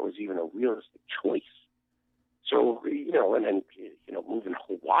think that that was even a realistic choice. So, and then, moving to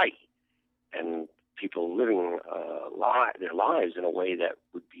Hawaii and people living their lives in a way that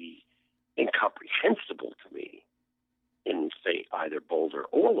would be incomprehensible to me in, say, either Boulder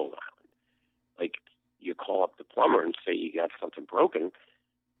or Long Island. Like, you call up the plumber and say you got something broken,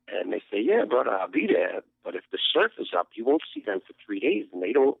 and they say, "Yeah, brother, I'll be there." But if the surf is up, you won't see them for 3 days, and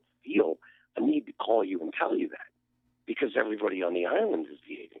they don't feel a need to call you and tell you that, because everybody on the island is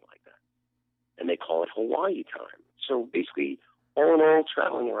behaving like that. And they call it Hawaii time. So basically, all in all,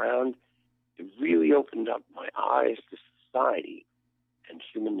 traveling around, it really opened up my eyes to society and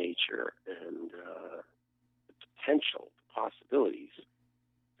human nature and the potential, the possibilities.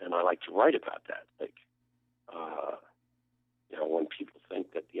 And I like to write about that. Like, when people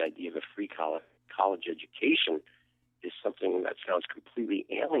think that the idea of a free college education is something that sounds completely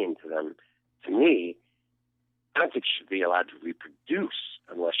alien to them, to me, I don't think you should be allowed to reproduce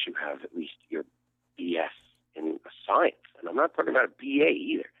unless you have at least your BS in science. And I'm not talking about a BA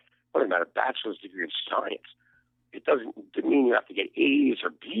either. I'm talking about a bachelor's degree in science. It doesn't mean you have to get A's or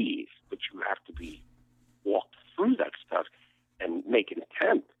B's, but you have to be walked through that stuff and make an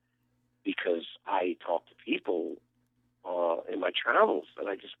attempt. Because I talk to people in my travels that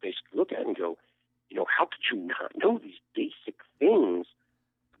I just basically look at and go, how could you not know these basic things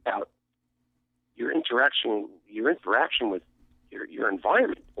about your interaction with your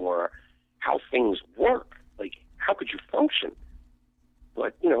environment, or how things work? Like, how could you function?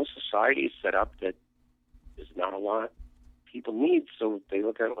 But, society is set up that there's not a lot people need, so they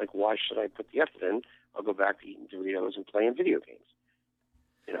look at it like, why should I put the effort in? I'll go back to eating Doritos and playing video games.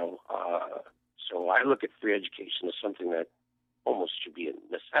 So I look at free education as something that almost should be a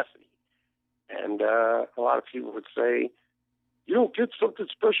necessity. And a lot of people would say, you don't get something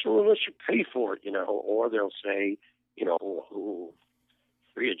special unless you pay for it, or they'll say,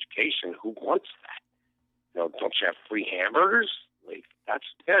 free education, who wants that? Don't you have free hamburgers? Like, that's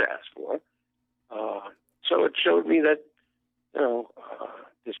what they'd ask for. So it showed me that,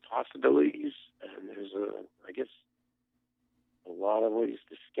 there's possibilities, and there's a lot of ways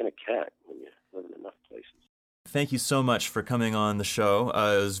to skin a cat when you live in enough places. Thank you so much for coming on the show.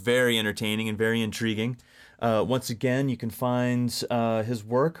 It was very entertaining and very intriguing. Once again, you can find his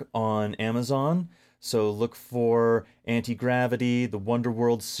work on Amazon. So look for Anti-Gravity, the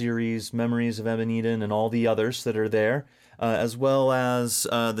Wonderworld series, Memories of Ebon Eden, and all the others that are there, as well as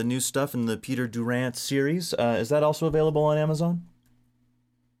the new stuff in the Peter Durant series. Is that also available on Amazon?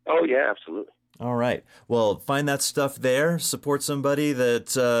 Oh, yeah, absolutely. All right. Well, find that stuff there. Support somebody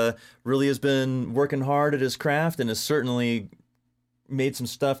that really has been working hard at his craft and has certainly made some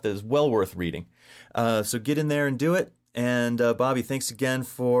stuff that is well worth reading. So get in there and do it. And Bobby, thanks again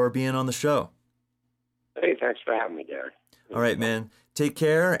for being on the show. Hey, thanks for having me, Darren. All right, man. Take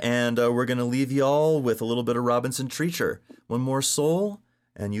care, and we're going to leave you all with a little bit of Robinson Treacher. One more soul,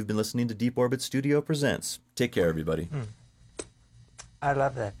 and you've been listening to Deep Orbit Studio Presents. Take care, everybody. I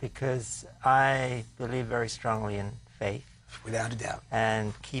love that because I believe very strongly in faith. Without a doubt.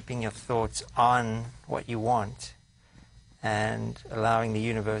 And keeping your thoughts on what you want and allowing the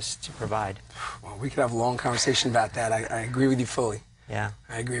universe to provide. Well, we could have a long conversation about that. I agree with you fully. Yeah.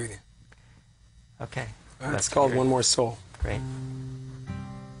 I agree with you. Okay. It's called One More Soul. Great.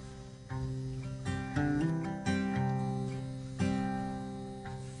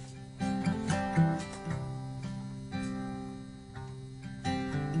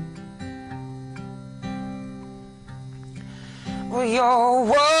 Well, you're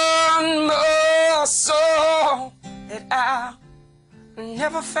one more soul that I'll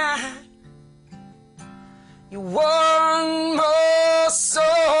never find. You're one more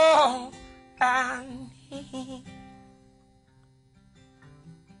soul I need.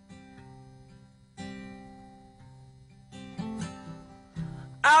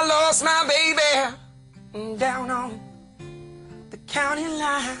 I lost my baby down on the county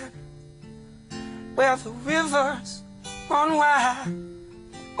line where the rivers run wide,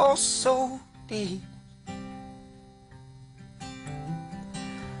 oh so deep.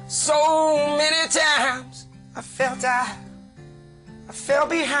 So many times I fell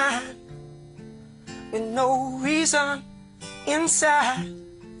behind with no reason inside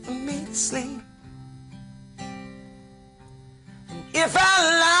for me to sleep. If I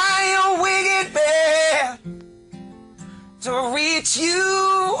lie awake in bed to reach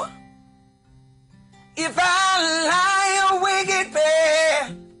you, if I lie awake in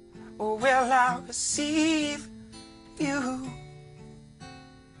bed, oh well, I'll receive you.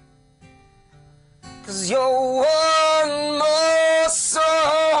 'Cause you're one more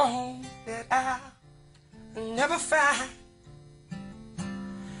soul that I'll never find.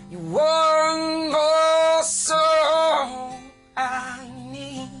 You're one more soul I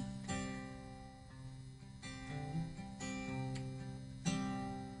need.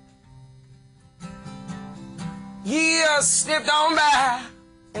 Years slipped on by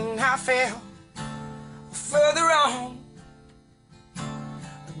and I fell further on,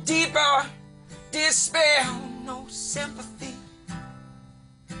 deeper despair, no sympathy.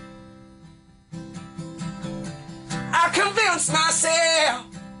 I convinced myself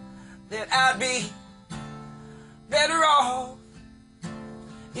that I'd be better off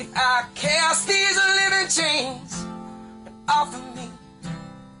if I cast these living chains off of me.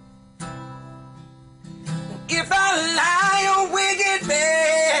 If I lie awake in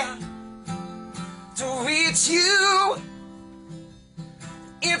bed to reach you,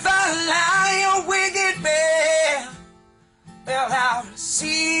 if I lie awake in bed, well, I'll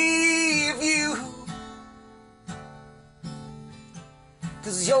receive you.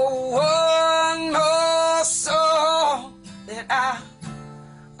 'Cause you're one more soul that I'll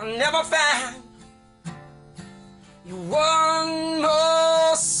never find. You're one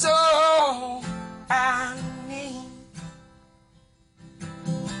more soul I need.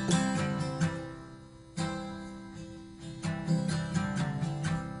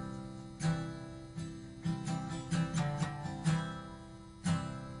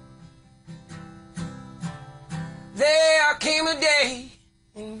 There came a day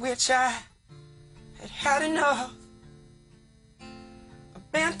in which I had enough.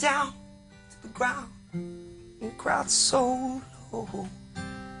 bent down to the ground and cried so low.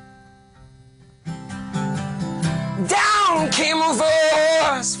 Down came a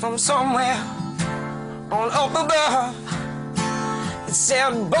voice from somewhere on up above. It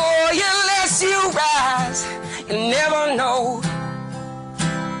said, boy, unless you rise, you'll never know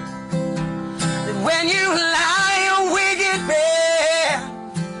that when you lie awake in bed,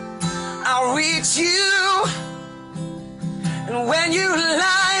 I'll reach you. And when you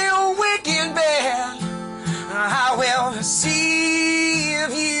lie awake in bed, I will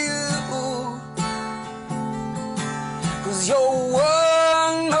receive you. 'Cause you're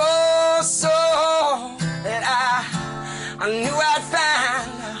one more soul that I knew I'd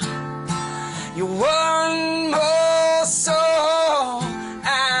find. You're one more soul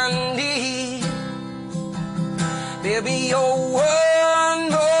I need. Baby, you're one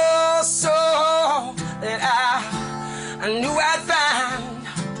more soul that I knew I'd find.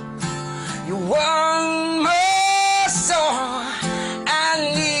 You're one more soul I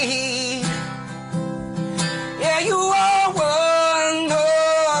need. Yeah, you are one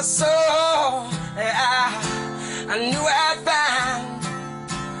more soul that I knew I'd find.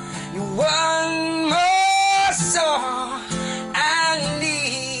 You're one more soul I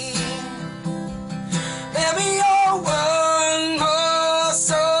need. Baby, you're one more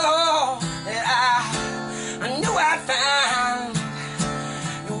soul that I knew I'd find.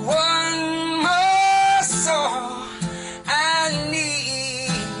 You're one more soul I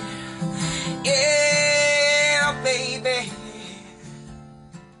need. Yeah, baby.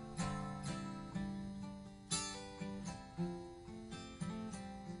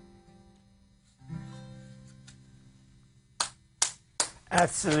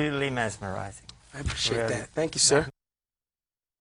 Absolutely mesmerizing. I appreciate Really. that. Thank you, sir.